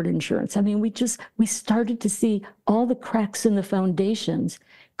can't afford insurance? I mean, we started to see all the cracks in the foundations.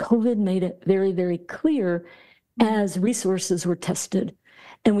 COVID made it very, very clear as resources were tested.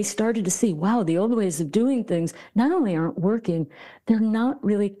 And we started to see, wow, the old ways of doing things not only aren't working, they're not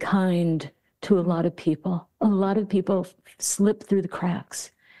really kind to a lot of people. A lot of people slip through the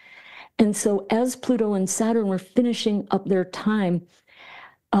cracks. And so as Pluto and Saturn were finishing up their time,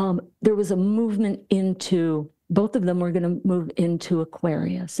 there was a movement into, both of them were going to move into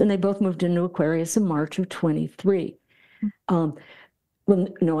Aquarius. And they both moved into Aquarius in March of 23. Well,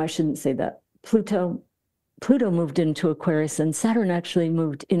 no, I shouldn't say that. Pluto moved into Aquarius, and Saturn actually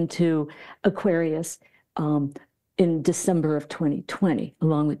moved into Aquarius in December of 2020,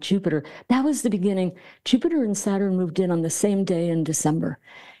 along with Jupiter. That was the beginning. Jupiter and Saturn moved in on the same day in December.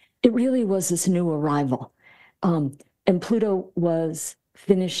 It really was this new arrival. And Pluto was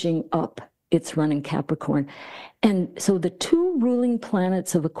finishing up its run in Capricorn. And so the two ruling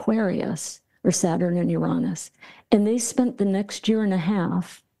planets of Aquarius are Saturn and Uranus. And they spent the next year and a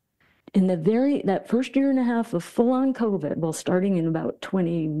half, in that first year and a half of full-on COVID, well, starting in about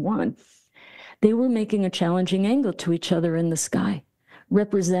 21, they were making a challenging angle to each other in the sky,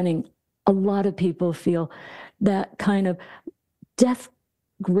 representing a lot of people feel that kind of death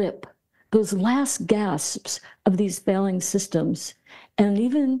grip, those last gasps of these failing systems, and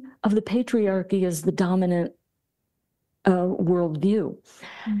even of the patriarchy as the dominant worldview,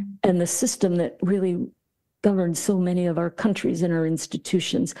 and the system that really governs so many of our countries and our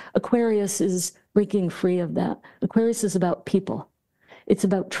institutions. Aquarius is breaking free of that. Aquarius is about people. It's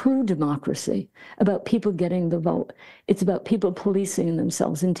about true democracy, about people getting the vote. It's about people policing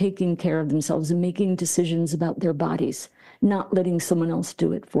themselves and taking care of themselves and making decisions about their bodies, not letting someone else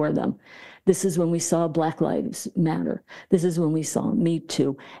do it for them. This is when we saw Black Lives Matter. This is when we saw Me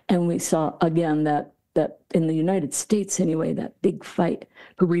Too. And we saw, again, that in the United States anyway, that big fight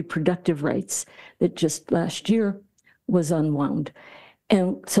for reproductive rights that just last year was unwound.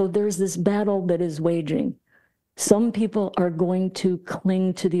 And so there's this battle that is waging. Some people are going to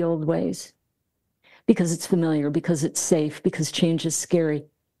cling to the old ways because it's familiar, because it's safe, because change is scary,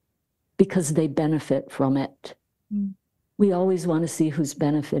 because they benefit from it. We always want to see who's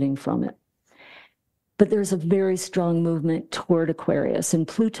benefiting from it. But there's a very strong movement toward Aquarius, and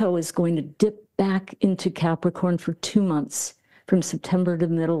Pluto is going to dip back into Capricorn for 2 months, from September to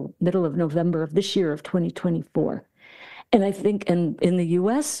middle of November of this year of 2024. And I think, and in the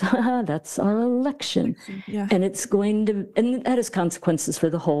US, that's our election. Yeah. And it's going to, and that has consequences for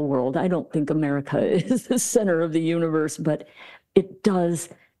the whole world. I don't think America is the center of the universe, but it does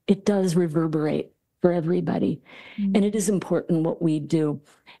reverberate for everybody. And it is important what we do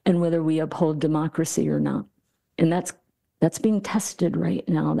and whether we uphold democracy or not. And that's being tested right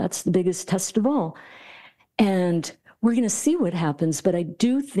now. That's the biggest test of all. And we're going to see what happens, but I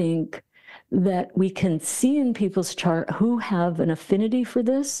do think that we can see in people's chart who have an affinity for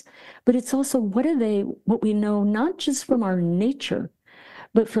this, but it's also what we know, not just from our nature,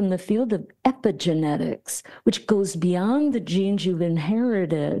 but from the field of epigenetics, which goes beyond the genes you've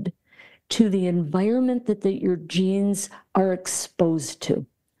inherited to the environment that your genes are exposed to,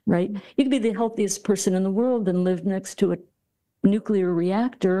 right? You could be the healthiest person in the world and live next to a nuclear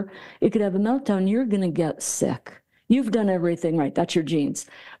reactor. It could have a meltdown. You're going to get sick. You've done everything right. That's your genes.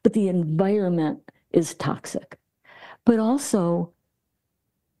 But the environment is toxic. But also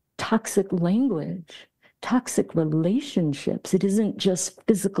toxic language, toxic relationships. It isn't just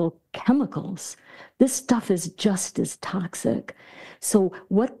physical chemicals. This stuff is just as toxic. So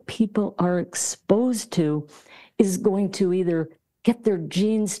what people are exposed to is going to either get their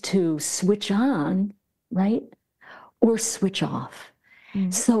genes to switch on, right? Or switch off.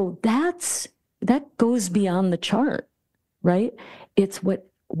 So that goes beyond the chart, right? It's what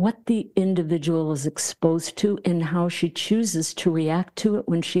the individual is exposed to and how she chooses to react to it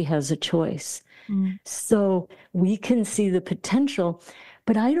when she has a choice. So we can see the potential,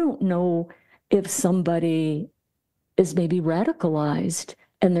 but I don't know if somebody is maybe radicalized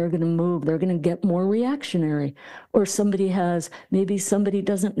and they're going to move, they're going to get more reactionary, or maybe somebody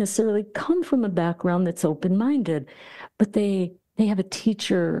doesn't necessarily come from a background that's open-minded, but they have a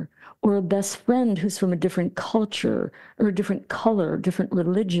teacher or a best friend who's from a different culture or a different color, different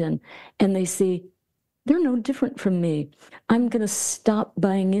religion, and they see they're no different from me. I'm going to stop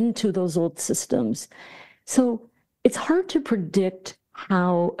buying into those old systems. So it's hard to predict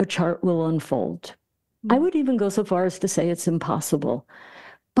how a chart will unfold. I would even go so far as to say it's impossible.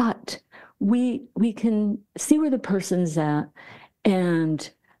 But we can see where the person's at. And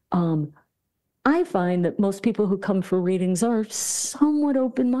I find that most people who come for readings are somewhat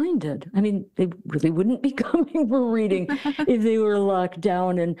open-minded. I mean, they really wouldn't be coming for a reading if they were locked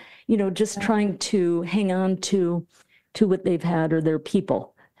down and, just trying to hang on to what they've had or their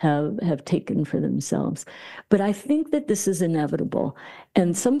people have taken for themselves. But I think that this is inevitable.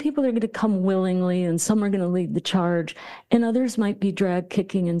 And some people are going to come willingly and some are going to lead the charge and others might be drag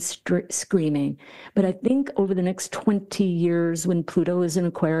kicking and screaming. But I think over the next 20 years when Pluto is in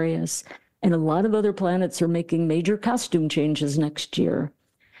Aquarius and a lot of other planets are making major costume changes next year,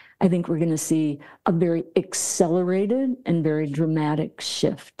 I think we're going to see a very accelerated and very dramatic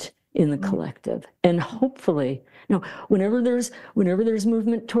shift in the collective. And hopefully, whenever there's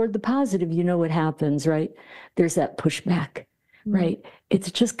movement toward the positive, what happens, right? There's that pushback, right? It's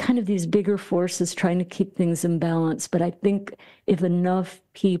just kind of these bigger forces trying to keep things in balance. But I think if enough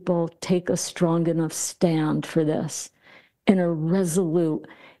people take a strong enough stand for this and are resolute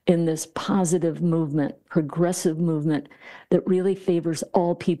in this positive movement, progressive movement that really favors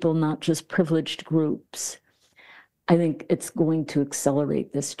all people, not just privileged groups, I think it's going to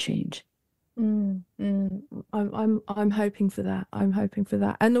accelerate this change. I'm hoping for that. I'm hoping for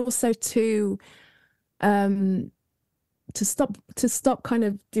that, and also to stop kind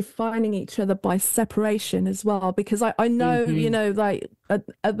of defining each other by separation as well, because I know like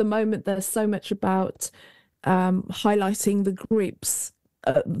at the moment there's so much about highlighting the groups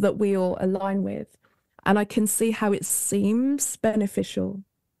that we all align with, and I can see how it seems beneficial,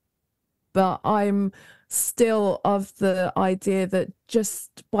 but I'm still of the idea that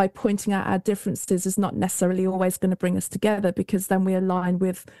just by pointing out our differences is not necessarily always going to bring us together, because then we align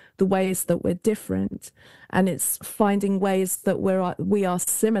with the ways that we're different, and it's finding ways that we are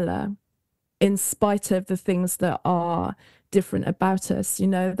similar in spite of the things that are different about us.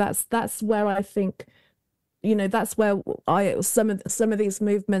 That's where I think, that's where some of these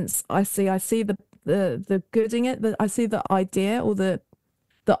movements I see the good in it, that I see the idea or the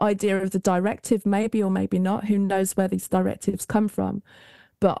idea of the directive, maybe or maybe not. Who knows where these directives come from?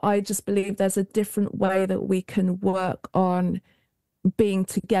 But I just believe there's a different way that we can work on being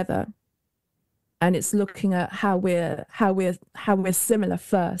together, and it's looking at how we're similar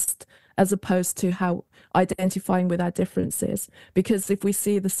first, as opposed to how identifying with our differences. Because if we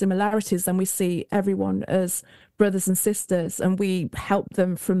see the similarities, then we see everyone as brothers and sisters, and we help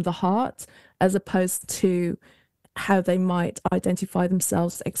them from the heart, as opposed to how they might identify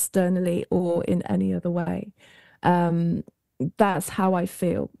themselves externally or in any other way. That's how I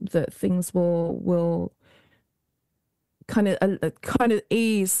feel that things will kind of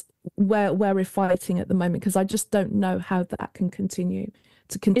ease where we're fighting at the moment, because I just don't know how that can continue.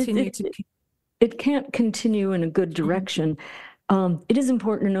 It can't continue in a good direction. It is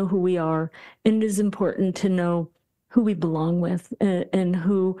important to know who we are, and it is important to know who we belong with and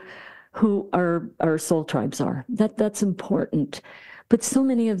who our soul tribes are. That's important. But so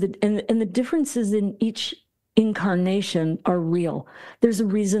many of the differences in each incarnation are real. There's a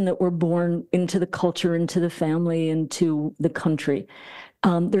reason that we're born into the culture, into the family, into the country.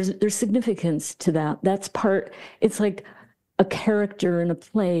 There's significance to that. That's part, it's like a character in a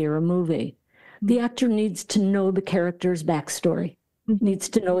play or a movie. The actor needs to know the character's backstory, needs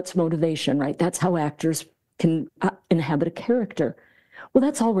to know its motivation, right? That's how actors can inhabit a character. Well,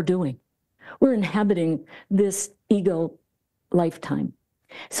 that's all we're doing. We're inhabiting this ego lifetime.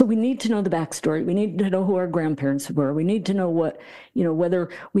 So we need to know the backstory. We need to know who our grandparents were. We need to know what, whether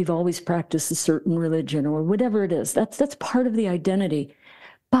we've always practiced a certain religion or whatever it is. That's part of the identity.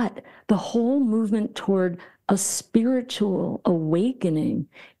 But the whole movement toward a spiritual awakening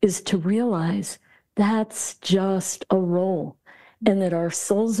is to realize that's just a role, and that our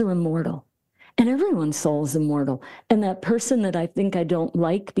souls are immortal. And everyone's soul is immortal. And that person that I think I don't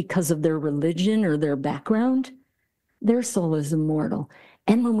like because of their religion or their background, their soul is immortal.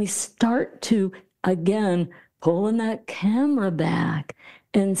 And when we start to, again, pulling that camera back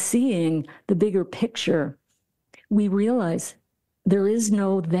and seeing the bigger picture, we realize there is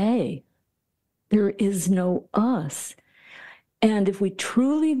no they. There is no us. And if we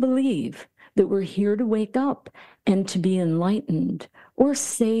truly believe that we're here to wake up and to be enlightened or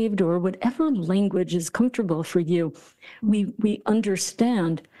saved, or whatever language is comfortable for you, we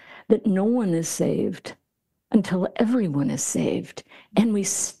understand that no one is saved until everyone is saved. And we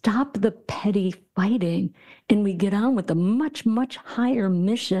stop the petty fighting and we get on with a much, much higher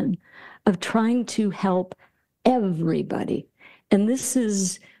mission of trying to help everybody. And this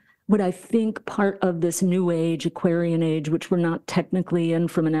is what I think part of this new age, Aquarian age, which we're not technically in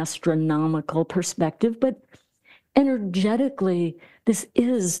from an astronomical perspective, but energetically, this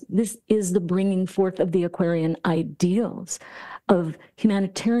is the bringing forth of the Aquarian ideals of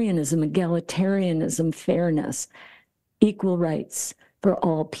humanitarianism, egalitarianism, fairness, equal rights for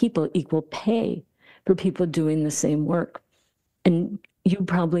all people, equal pay for people doing the same work. And you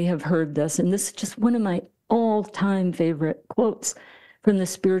probably have heard this, and this is just one of my all-time favorite quotes from the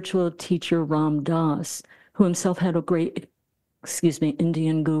spiritual teacher Ram Dass, who himself had a great,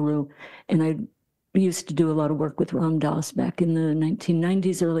 Indian guru. And I used to do a lot of work with Ram Dass back in the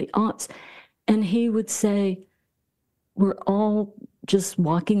 1990s, early aughts. And he would say, we're all just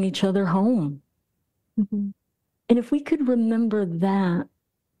walking each other home. Mm-hmm. And if we could remember that,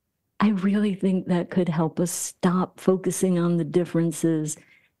 I really think that could help us stop focusing on the differences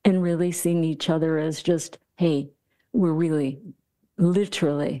and really seeing each other as just, hey, we're really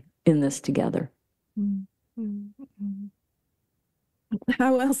literally in this together. Mm-hmm.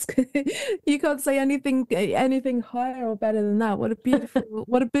 How else could you can't say anything higher or better than that. What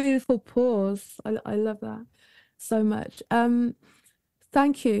a beautiful pause. I love that so much.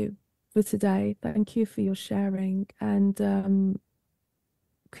 Thank you for today. Thank you for your sharing. And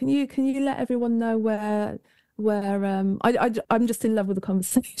can you let everyone know where I'm just in love with the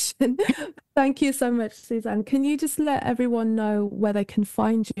conversation. Thank you so much, Suzanne. Can you just let everyone know where they can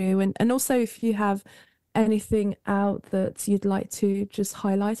find you, and also if you have anything out that you'd like to just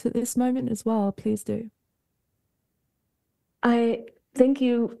highlight at this moment as well, please do. I thank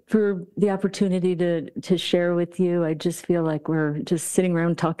you for the opportunity to share with you. I just feel like we're just sitting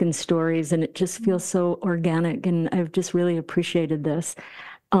around talking stories, and it just feels so organic, and I've just really appreciated this.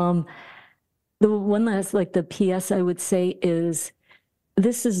 The one last, the PS I would say is,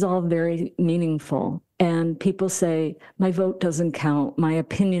 this is all very meaningful. And people say, my vote doesn't count, my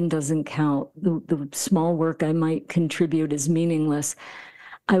opinion doesn't count, the small work I might contribute is meaningless.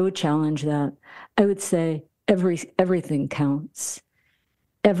 I would challenge that. I would say everything counts.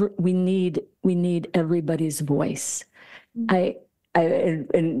 We need everybody's voice.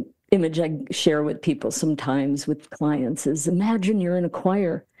 An image I share with people sometimes with clients is, imagine you're in a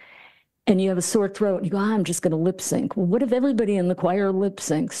choir and you have a sore throat, and you go, I'm just going to lip sync. Well, what if everybody in the choir lip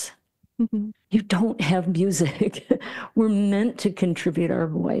syncs? Mm-hmm. You don't have music. We're meant to contribute our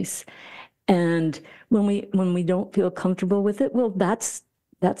voice. And when we don't feel comfortable with it, well, that's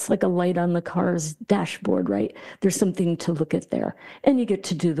like a light on the car's dashboard, right? There's something to look at there, and you get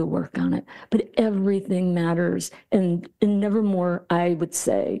to do the work on it. But everything matters, and never more, I would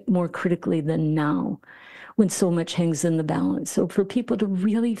say, more critically than now, when so much hangs in the balance. So for people to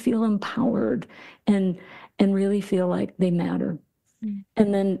really feel empowered and really feel like they matter. Mm.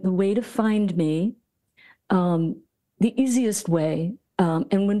 And then the way to find me, the easiest way,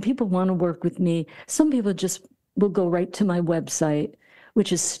 and when people want to work with me, some people just will go right to my website,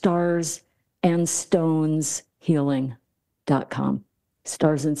 which is starsandstoneshealing.com.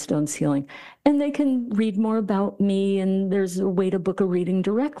 Stars and Stones Healing. And they can read more about me, and there's a way to book a reading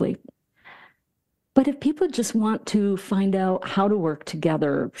directly. But if people just want to find out how to work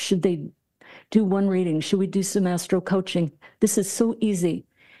together, should they do one reading? Should we do some astro coaching? This is so easy.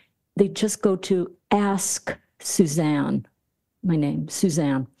 They just go to Ask Suzanne, my name,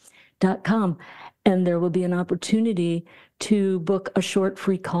 Suzanne.com, and there will be an opportunity to book a short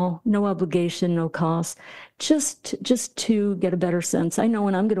free call, no obligation, no cost, just to get a better sense. I know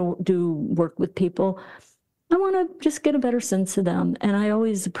when I'm going to do work with people, I want to just get a better sense of them. And I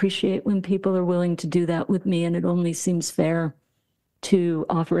always appreciate when people are willing to do that with me, and it only seems fair to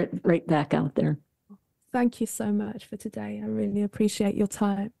offer it right back out there. Thank you so much for today. I really appreciate your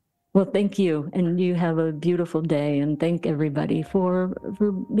time. Well, thank you. And you have a beautiful day, and thank everybody for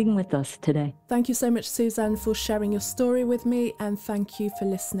being with us today. Thank you so much, Suzanne, for sharing your story with me, and thank you for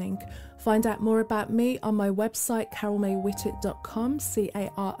listening. Find out more about me on my website, carolmaywhittick.com,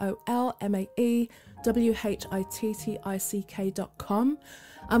 carolmaywhittick.com.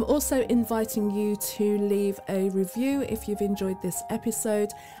 I'm also inviting you to leave a review if you've enjoyed this episode,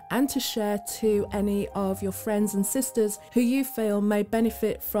 and to share to any of your friends and sisters who you feel may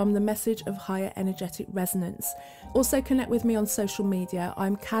benefit from the message of higher energetic resonance. Also connect with me on social media.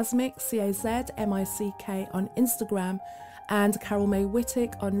 I'm Casmic, CAZMICK on Instagram, and Carol May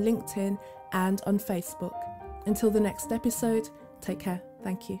Whittick on LinkedIn and on Facebook. Until the next episode, take care.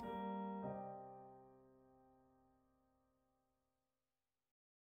 Thank you.